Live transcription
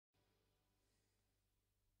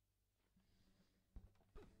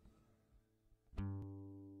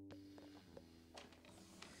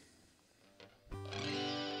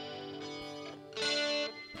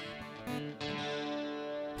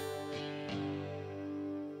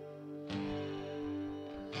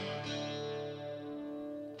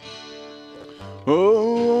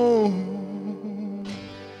Oh,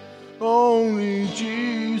 only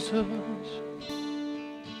Jesus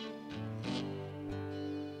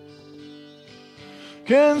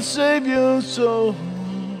can save your soul.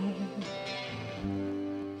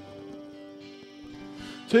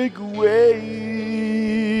 Take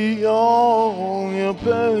away all your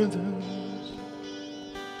burdens.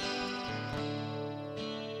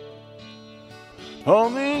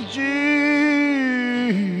 Only Jesus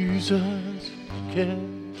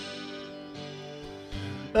can.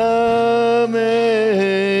 Amen.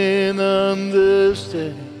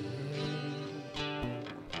 Understand.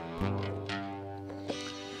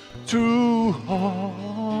 Through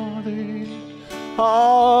heartache,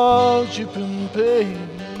 hardship and pain,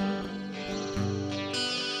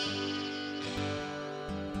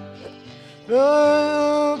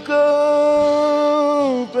 look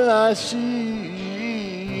up and I see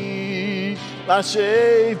my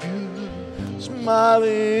Savior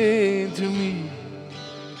smiling to me.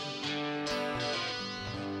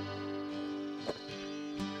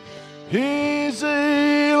 He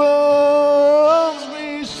loves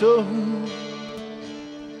me so.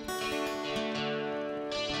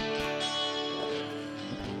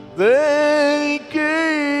 Then he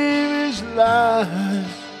gave his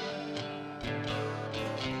life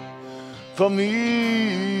for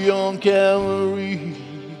me on Calvary.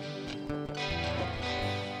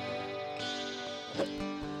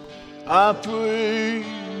 I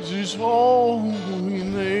praise his holy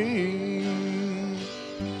name.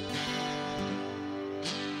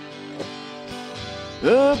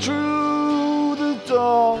 Through the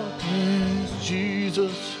darkness,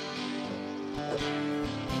 Jesus,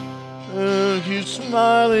 he's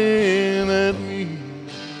smiling at me.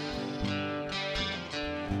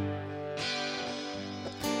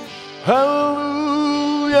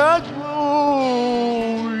 Hallelujah,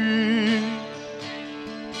 glory.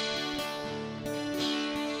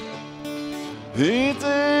 He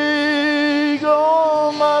take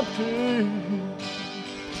all my pain,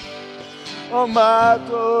 all my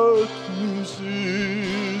darkness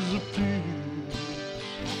disappear.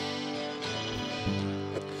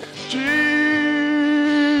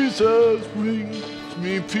 Jesus brings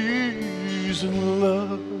me peace and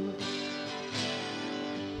love.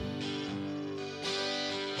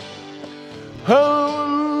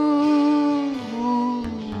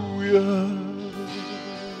 Hallelujah,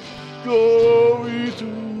 glory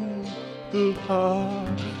to the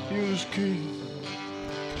highest King.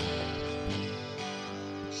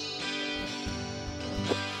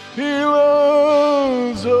 He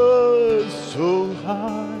loves us so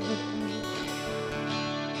high.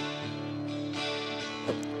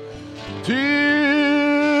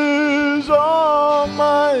 Tears on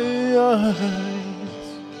my eyes,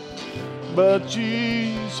 but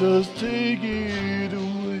Jesus take it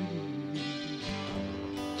away.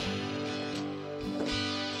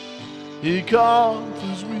 He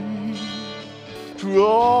comforts me through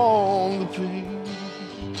all the pain.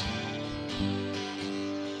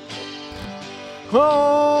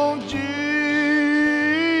 Oh, Jesus,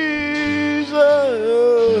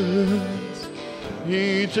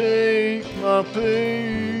 he take my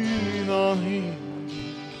pain on him.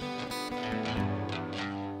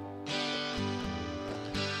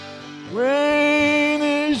 Rain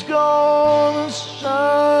is gone, the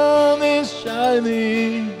sun is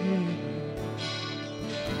shining.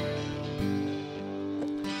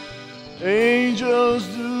 Angels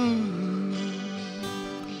do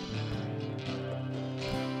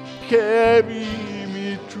carry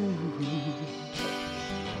me through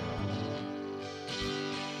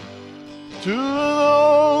to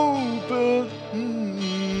an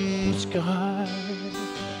open sky.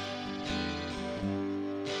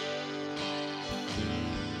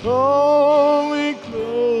 Glory,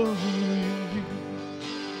 glory,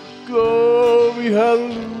 glory,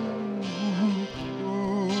 hallelujah.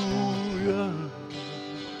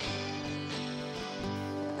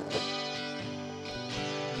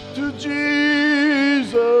 To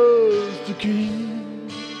Jesus the King.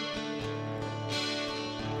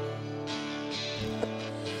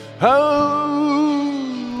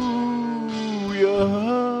 Hallelujah,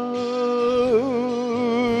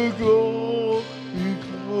 glory,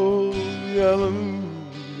 glory, hallelujah.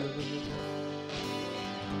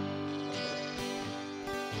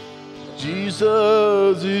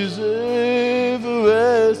 Jesus is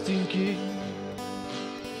everlasting King.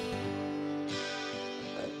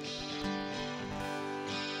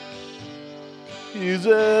 He's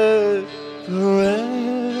everlasting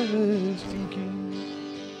King.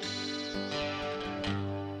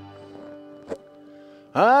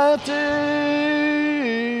 I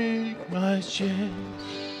take my shed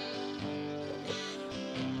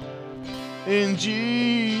in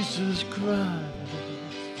Jesus Christ.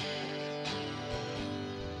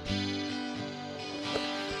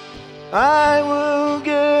 I will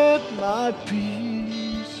get my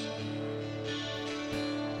peace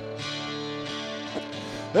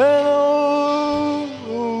and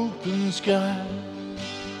open sky.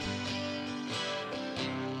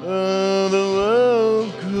 The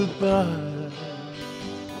world could buy.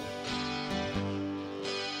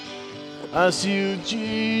 I see you,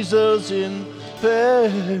 Jesus, in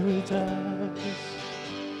paradise.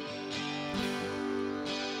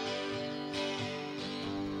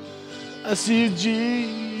 I see you,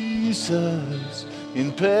 Jesus,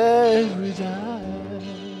 in paradise.